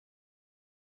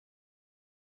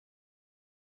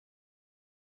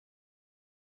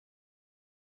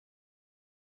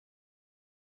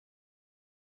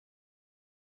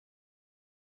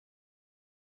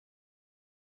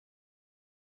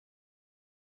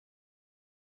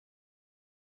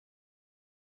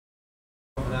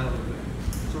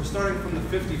starting from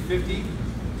the 50-50.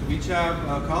 So we each have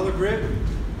a collar grip,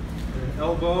 an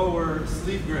elbow or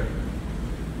sleeve grip.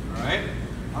 All right?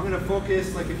 I'm going to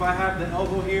focus, like if I have the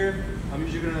elbow here, I'm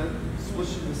usually going to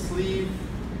switch to the sleeve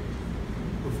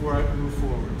before I move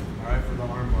forward, all right, for the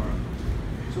arm bar.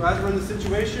 So as we're in the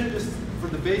situation, just for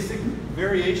the basic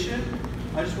variation,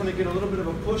 I just want to get a little bit of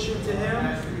a push into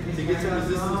him to get some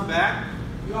resistance back.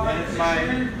 And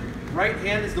my right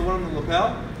hand is the one on the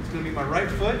lapel. It's going to be my right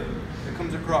foot that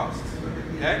comes across,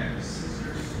 okay?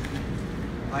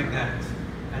 Like that.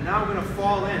 And now I'm going to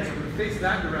fall in. So I'm going to face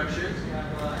that direction.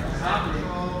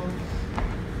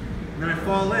 And then I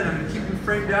fall in. I'm going to keep him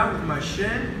framed out with my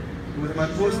shin and with my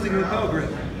posting lapel grip.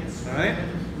 All right?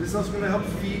 This is also going to help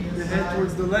feed the head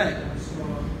towards the leg.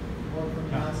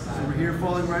 So we're here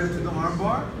falling right into the arm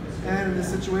bar. And in this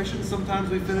situation, sometimes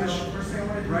we finish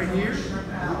right here.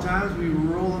 Other times we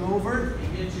roll them over,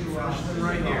 finish them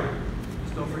right here.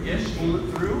 Just don't forget, pull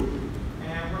it through.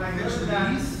 And when I go to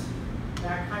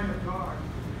that kind of guard,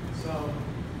 so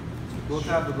both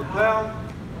have the lapel,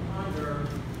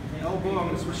 elbow. I'm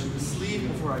going to switch to the sleeve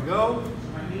before I go,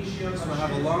 so I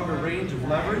have a longer range of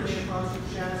leverage.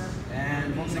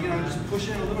 And once again, I'm just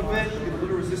pushing a little bit, get a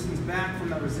little resistance back. From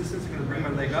that resistance, I'm going to bring my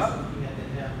leg up.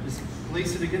 Just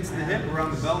place it against the hip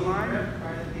around the belt line.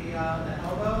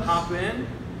 Hop in,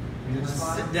 and then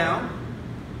just sit down.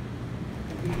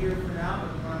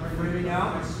 Framing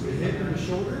out the hip and the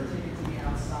shoulder.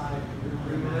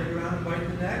 Bring the leg around and bite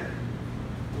the neck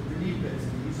with the knee bits.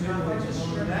 Easier to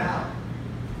hold the neck.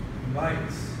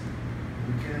 Bites.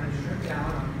 We can strip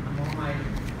down. I'm on my head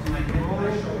and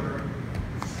my shoulder.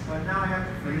 But now I have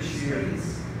to finish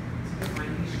space to get my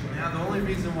knee straight. Now the only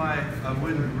reason why I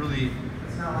wouldn't really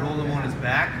roll him on his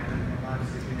back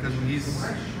is because when he's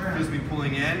supposed to be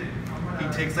pulling in, he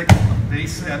takes like a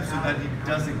base step so that he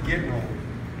doesn't get rolled,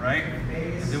 right?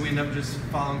 And then we end up just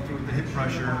following through with the hip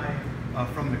pressure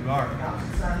from the guard.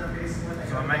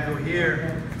 So I might go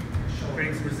here,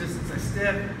 creating some resistance. I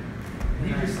step, and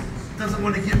he just doesn't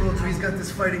want to get rolled, so he's got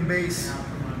this fighting base.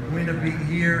 We end up being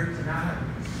here.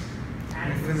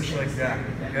 And finish like that,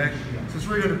 okay? So it's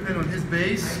really going to depend on his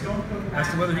base as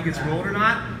to whether he gets rolled or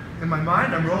not. In my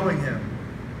mind, I'm rolling him.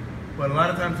 But a lot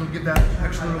of times we'll get that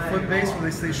extra little foot base where they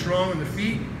stay strong in the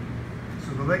feet.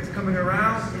 So the leg's coming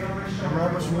around, and we're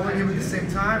almost rolling him at the same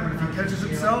time, but if he catches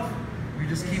himself, we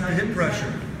just keep the hip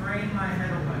pressure.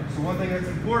 So one thing that's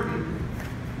important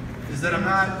is that I'm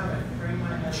not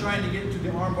trying to get into the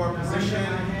armbar position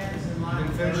and then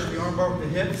finish the armbar with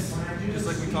the hips, just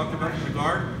like we talked about in the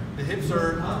guard. The hips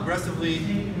are aggressively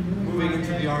moving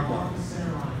into the armbar.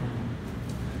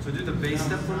 So do the base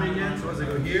step for me again. So as I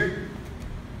go here,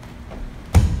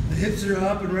 the hips are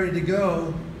up and ready to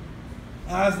go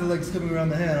as the leg's coming around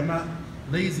the head. I'm not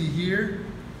lazy here.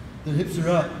 The hips are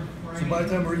up. So by the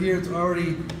time we're here, it's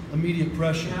already immediate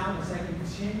pressure.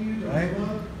 Right?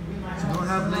 So don't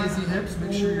have lazy hips.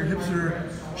 Make sure your hips are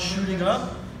shooting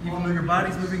up. Even though your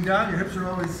body's moving down, your hips are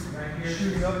always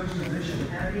shooting up into position.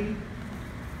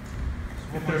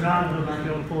 If they're not, will they be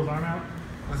able to pull his arm out?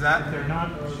 What's that? If they're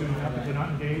not shooting up, if they're not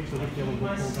engaged, will they be able to pull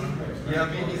his arm out?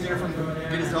 Yeah, it'll be easier for him to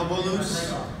get his elbow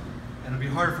loose, and it'll be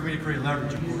harder for me to create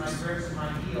leverage, of course.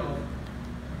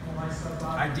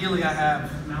 Ideally, I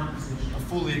have a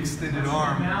fully extended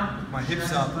arm, my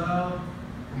hips up,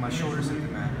 and my shoulders hit the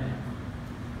mat.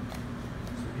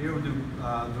 So here we'll do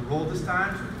the roll this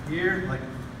time. So here, like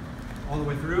all the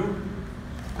way through.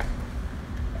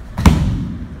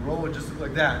 The roll would just look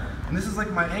like that. And this is like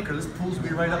my anchor. This pulls me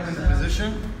right up into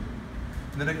position.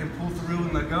 And then I can pull through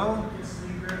and let go.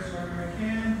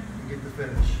 And get the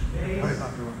finish.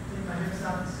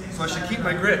 So I should keep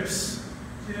my grips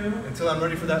until I'm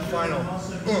ready for that final,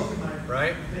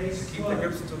 right? So keep the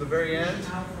grips until the very end.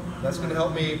 That's going to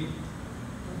help me,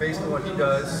 based on what he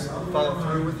does, follow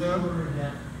through with him.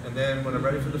 And then when I'm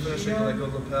ready for the finish, I can let go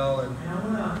of the lapel and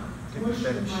get the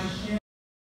finish.